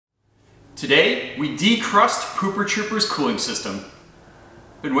Today, we decrust Pooper Trooper's cooling system.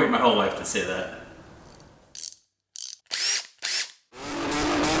 Been waiting my whole life to say that.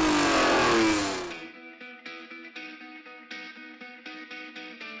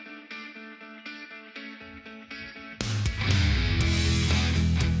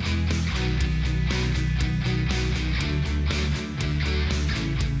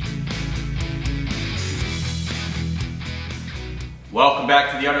 Welcome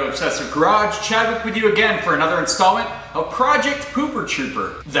back to the Auto Obsessive Garage. Chadwick with you again for another installment of Project Pooper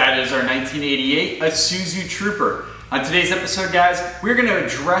Trooper. That is our 1988 Isuzu Trooper. On today's episode, guys, we're going to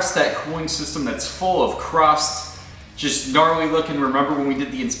address that cooling system that's full of crust, just gnarly looking. Remember when we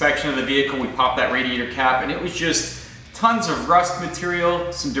did the inspection of the vehicle, we popped that radiator cap and it was just tons of rust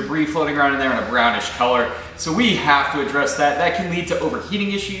material, some debris floating around in there in a brownish color. So we have to address that. That can lead to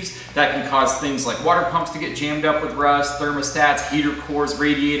overheating issues. That can cause things like water pumps to get jammed up with rust, thermostats, heater cores,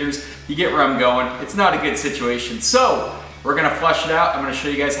 radiators. You get where I'm going. It's not a good situation. So we're gonna flush it out. I'm gonna show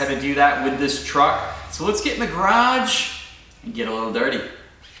you guys how to do that with this truck. So let's get in the garage and get a little dirty.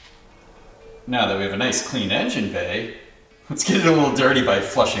 Now that we have a nice clean engine bay, let's get it a little dirty by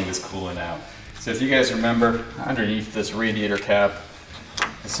flushing this coolant out. So if you guys remember, underneath this radiator cap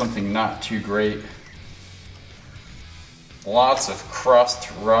is something not too great. Lots of crust,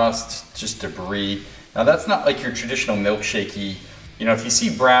 rust, just debris. Now that's not like your traditional milkshakey. You know, if you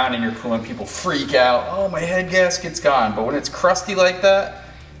see brown in your coolant, people freak out. Oh, my head gasket's gone. But when it's crusty like that,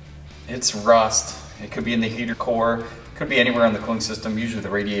 it's rust. It could be in the heater core, could be anywhere in the cooling system, usually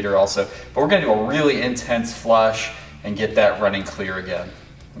the radiator also. But we're gonna do a really intense flush and get that running clear again.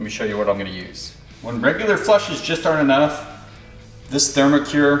 Let me show you what I'm going to use. When regular flushes just aren't enough, this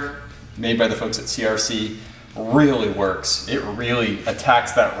Thermocure, made by the folks at CRC, really works. It really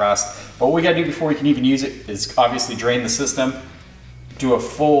attacks that rust. But what we got to do before we can even use it is obviously drain the system, do a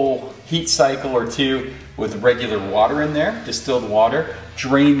full heat cycle or two with regular water in there, distilled water,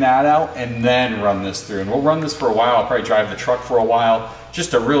 drain that out, and then run this through. And we'll run this for a while. I'll probably drive the truck for a while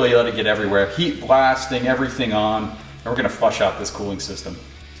just to really let it get everywhere. Heat blasting, everything on. And we're going to flush out this cooling system.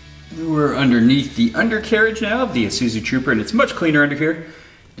 We're underneath the undercarriage now of the Isuzu Trooper, and it's much cleaner under here.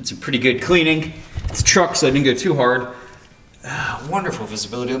 It's a pretty good cleaning. It's a truck, so I didn't go too hard. Wonderful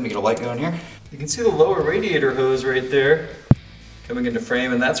visibility. Let me get a light going here. You can see the lower radiator hose right there coming into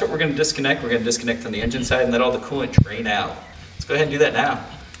frame, and that's what we're going to disconnect. We're going to disconnect on the engine side and let all the coolant drain out. Let's go ahead and do that now.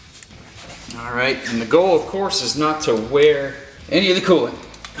 All right, and the goal, of course, is not to wear any of the coolant.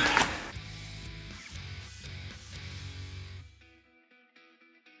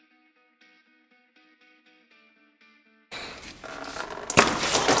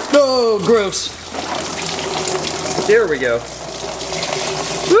 Oh, gross. There we go.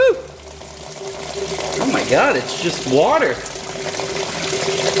 Woo! Oh my God, it's just water.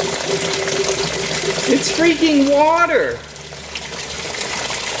 It's freaking water.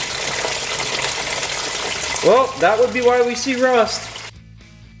 Well, that would be why we see rust.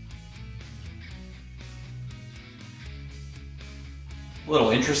 A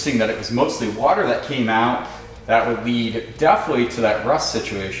little interesting that it was mostly water that came out. That would lead definitely to that rust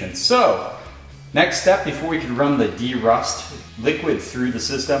situation. So, next step before we can run the de-rust liquid through the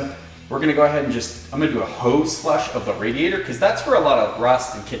system, we're gonna go ahead and I'm gonna do a hose flush of the radiator because that's where a lot of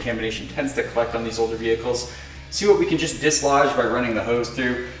rust and contamination tends to collect on these older vehicles. See what we can just dislodge by running the hose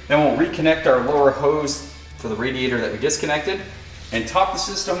through. Then we'll reconnect our lower hose for the radiator that we disconnected and top the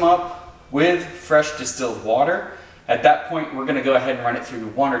system up with fresh distilled water. At that point, we're going to go ahead and run it through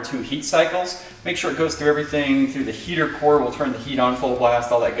 1 or 2 heat cycles. Make sure it goes through everything, through the heater core. We'll turn the heat on full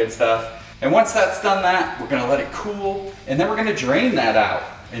blast, all that good stuff. And once that's done that, we're going to let it cool, and then we're going to drain that out.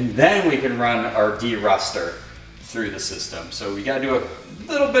 And then we can run our de-ruster through the system. So we got to do a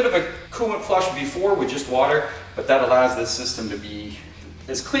little bit of a coolant flush before with just water, but that allows this system to be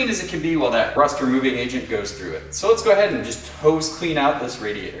as clean as it can be while that rust removing agent goes through it. So let's go ahead and just hose clean out this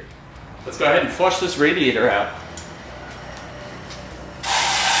radiator. Let's go ahead and flush this radiator out.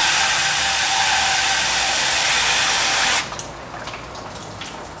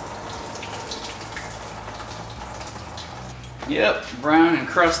 Yep, brown and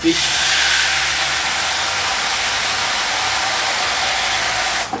crusty.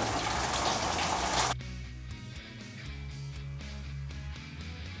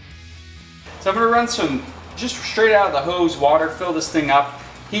 So I'm going to run some, just straight out of the hose water, fill this thing up,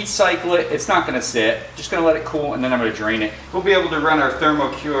 heat cycle it. It's not going to sit. Just going to let it cool, and then I'm going to drain it. We'll be able to run our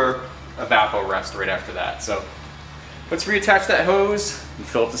Thermocure Evapo-Rest right after that. So let's reattach that hose and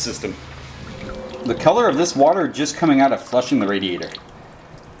fill up the system. The color of this water just coming out of flushing the radiator.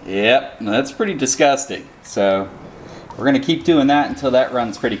 Yep, that's pretty disgusting. So We're gonna keep doing that until that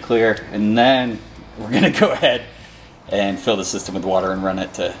runs pretty clear, and then we're gonna go ahead and fill the system with water and run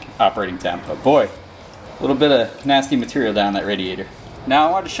it to operating temp. But boy, a little bit of nasty material down that radiator. Now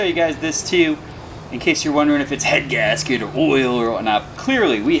I wanted to show you guys this too, in case you're wondering if it's head gasket or oil or whatnot.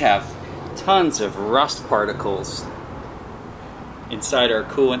 Clearly we have tons of rust particles inside our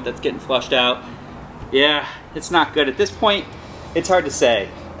coolant that's getting flushed out. Yeah, it's not good. At this point, it's hard to say.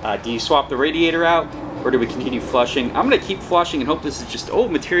 Do you swap the radiator out, or do we continue flushing? I'm gonna keep flushing and hope this is just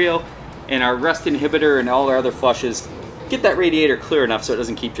old material and our rust inhibitor and all our other flushes get that radiator clear enough so it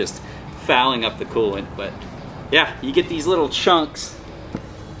doesn't keep just fouling up the coolant. But yeah, you get these little chunks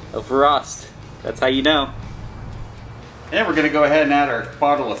of rust. That's how you know. And we're gonna go ahead and add our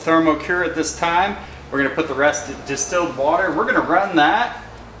bottle of Thermocure at this time. We're gonna put the rest of distilled water. We're gonna run that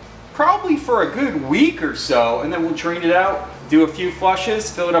probably for a good week or so, and then we'll drain it out, do a few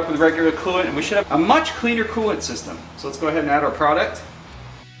flushes, fill it up with regular coolant, and we should have a much cleaner coolant system. So let's go ahead and add our product.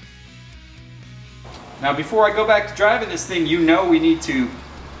 Now before I go back to driving this thing, you know we need to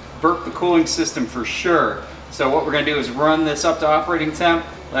burp the cooling system for sure. So what we're gonna do is run this up to operating temp,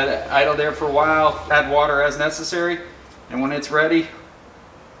 let it idle there for a while, add water as necessary, and when it's ready,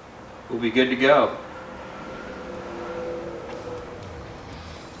 we'll be good to go.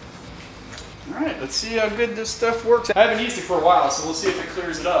 All right, let's see how good this stuff works. I haven't used it for a while, so we'll see if it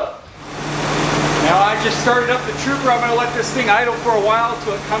clears it up. Now I just started up the Trooper. I'm gonna let this thing idle for a while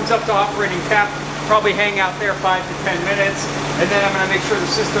till it comes up to operating temp. Probably hang out there 5 to 10 minutes, and then I'm gonna make sure the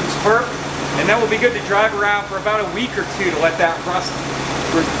system's burped, and then we'll be good to drive around for about a week or two to let that rust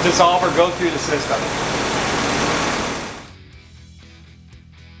dissolve or go through the system.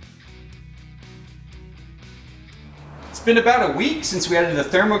 It's been about a week since we added the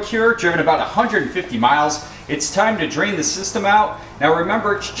Thermocure, driven about 150 miles. It's time to drain the system out. Now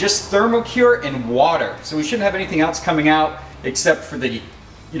remember, it's just Thermocure and water, so we shouldn't have anything else coming out except for the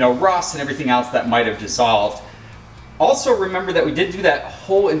rust and everything else that might have dissolved. Also remember that we did do that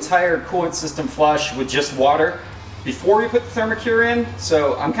whole entire coolant system flush with just water before we put the Thermocure in,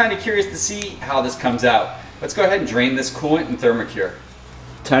 so I'm kind of curious to see how this comes out. Let's go ahead and drain this coolant and Thermocure.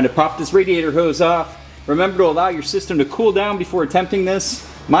 Time to pop this radiator hose off. Remember to allow your system to cool down before attempting this.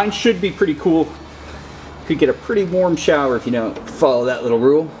 Mine should be pretty cool. Could get a pretty warm shower if you don't follow that little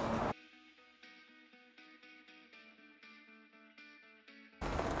rule.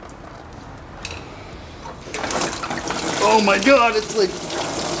 Oh my god, it's like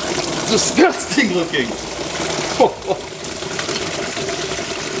disgusting looking.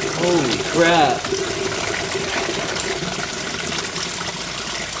 Holy crap.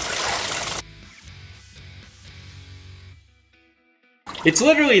 It's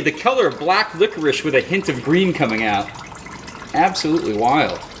literally the color of black licorice with a hint of green coming out. Absolutely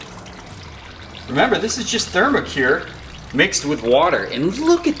wild. Remember, this is just Thermocure mixed with water, and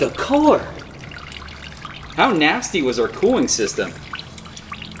look at the color. How nasty was our cooling system?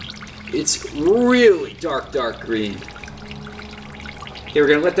 It's really dark, dark green. Okay, we're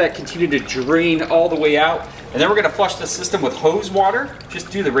gonna let that continue to drain all the way out, and then we're gonna flush the system with hose water. Just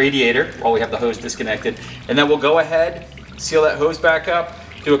do the radiator while we have the hose disconnected, and then we'll go ahead, seal that hose back up,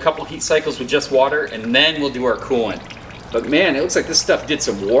 do a couple heat cycles with just water, and then we'll do our coolant. But man, it looks like this stuff did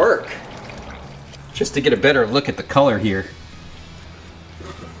some work. Just to get a better look at the color here.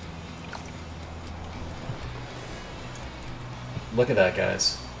 Look at that,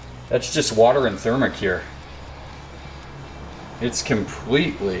 guys. That's just water and Thermocure. It's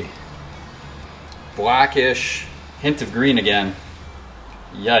completely blackish, hint of green again.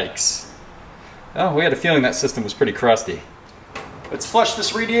 Yikes. Oh, we had a feeling that system was pretty crusty. Let's flush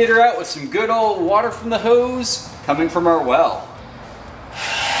this radiator out with some good old water from the hose coming from our well.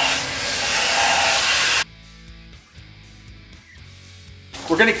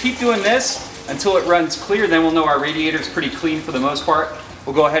 We're gonna keep doing this until it runs clear, then we'll know our radiator is pretty clean for the most part.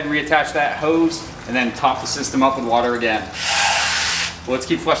 We'll go ahead and reattach that hose and then top the system up with water again. Well, let's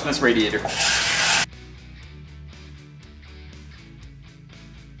keep flushing this radiator.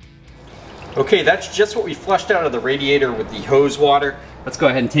 Okay, that's just what we flushed out of the radiator with the hose water. Let's go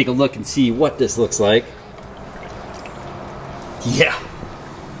ahead and take a look and see what this looks like. Yeah,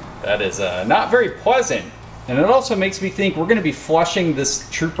 that is not very pleasant. And it also makes me think we're gonna be flushing this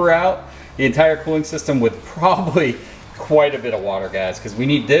Trooper out, the entire cooling system, with probably quite a bit of water, guys, because we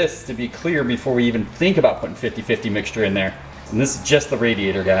need this to be clear before we even think about putting 50-50 mixture in there. And this is just the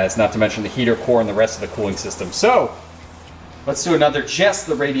radiator, guys, not to mention the heater core and the rest of the cooling system. So, let's do another just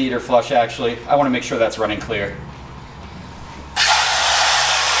the radiator flush, actually. I want to make sure that's running clear.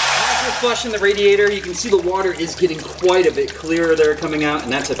 As we're flushing the radiator, you can see the water is getting quite a bit clearer there coming out,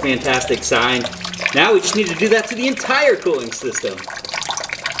 and that's a fantastic sign. Now we just need to do that to the entire cooling system.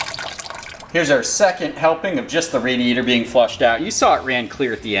 Here's our second helping of just the radiator being flushed out. You saw it ran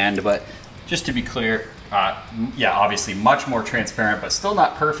clear at the end, but just to be clear, yeah, obviously much more transparent, but still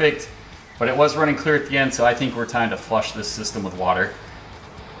not perfect. But it was running clear at the end, so I think we're time to flush this system with water.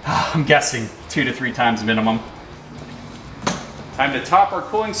 I'm guessing 2 to 3 times minimum. Time to top our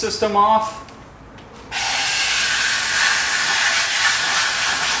cooling system off.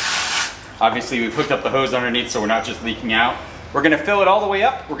 Obviously we've hooked up the hose underneath so we're not just leaking out. We're gonna fill it all the way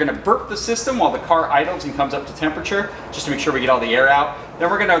up. We're gonna burp the system while the car idles and comes up to temperature, just to make sure we get all the air out. Then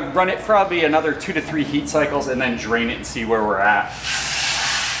we're gonna run it probably another 2 to 3 heat cycles and then drain it and see where we're at.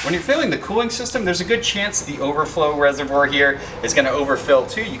 When you're filling the cooling system, there's a good chance the overflow reservoir here is gonna overfill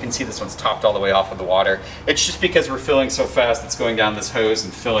too. You can see this one's topped all the way off with the water. It's just because we're filling so fast, it's going down this hose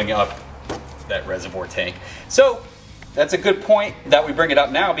and filling up that reservoir tank. So that's a good point that we bring it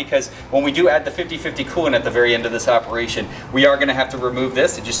up now, because when we do add the 50-50 coolant at the very end of this operation, we are gonna have to remove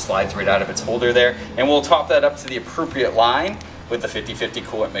this. It just slides right out of its holder there. And we'll top that up to the appropriate line with the 50-50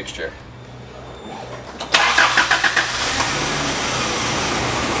 coolant mixture.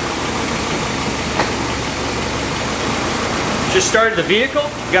 Just started the vehicle,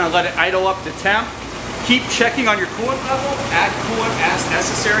 you're gonna let it idle up to temp. Keep checking on your coolant level, add coolant as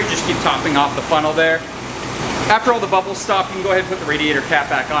necessary, just keep topping off the funnel there. After all the bubbles stop, you can go ahead and put the radiator cap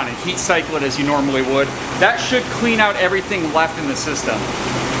back on and heat cycle it as you normally would. That should clean out everything left in the system.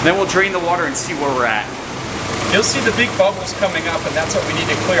 Then we'll drain the water and see where we're at. You'll see the big bubbles coming up, and that's what we need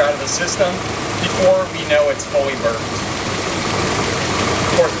to clear out of the system before we know it's fully burped.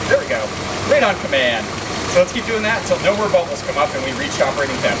 Of course, there we go, right on command. So let's keep doing that until no more bubbles come up and we reach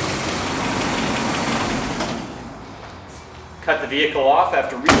operating temp. Cut the vehicle off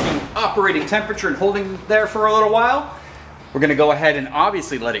after reaching operating temperature and holding there for a little while. We're gonna go ahead and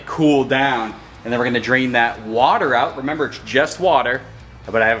obviously let it cool down, and then we're gonna drain that water out. Remember, it's just water,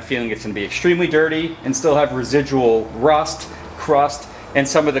 but I have a feeling it's gonna be extremely dirty and still have residual rust, crust, and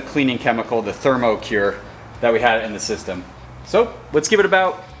some of the cleaning chemical, the thermocure, that we had in the system. So let's give it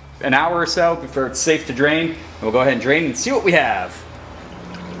about an hour or so before it's safe to drain, and we'll go ahead and drain and see what we have.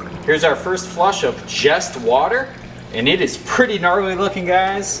 Here's our first flush of just water, and it is pretty gnarly looking,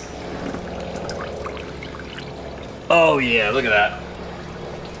 guys. Oh yeah, look at that.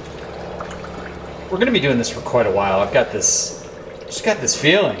 We're gonna be doing this for quite a while. I've got this, just got this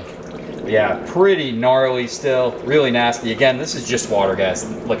feeling. Yeah, pretty gnarly still, really nasty. Again, this is just water, guys.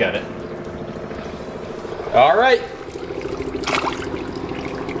 Look at it. All right.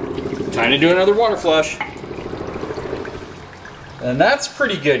 Time to do another water flush. And that's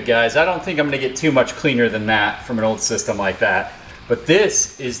pretty good, guys. I don't think I'm gonna get too much cleaner than that from an old system like that. But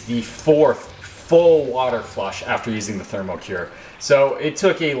this is the 4th full water flush after using the thermocure. So it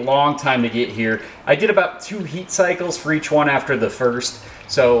took a long time to get here. I did about 2 heat cycles for each one after the first.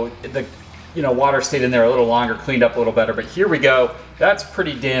 So the water stayed in there a little longer, cleaned up a little better. But here we go. That's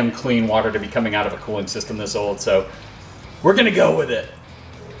pretty damn clean water to be coming out of a cooling system this old. So we're gonna go with it.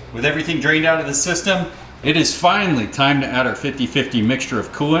 With everything drained out of the system, it is finally time to add our 50-50 mixture of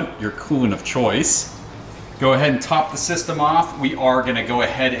coolant, your coolant of choice. Go ahead and top the system off. We are gonna go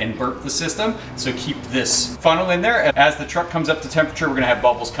ahead and burp the system, so keep this funnel in there. As the truck comes up to temperature, we're gonna have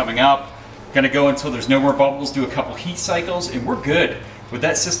bubbles coming up. Gonna go until there's no more bubbles, do a couple heat cycles, and we're good. With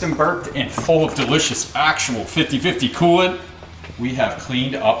that system burped and full of delicious actual 50-50 coolant, we have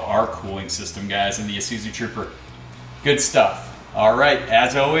cleaned up our cooling system, guys, in the Isuzu Trooper. Good stuff. All right,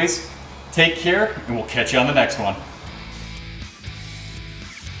 as always, take care, and we'll catch you on the next one.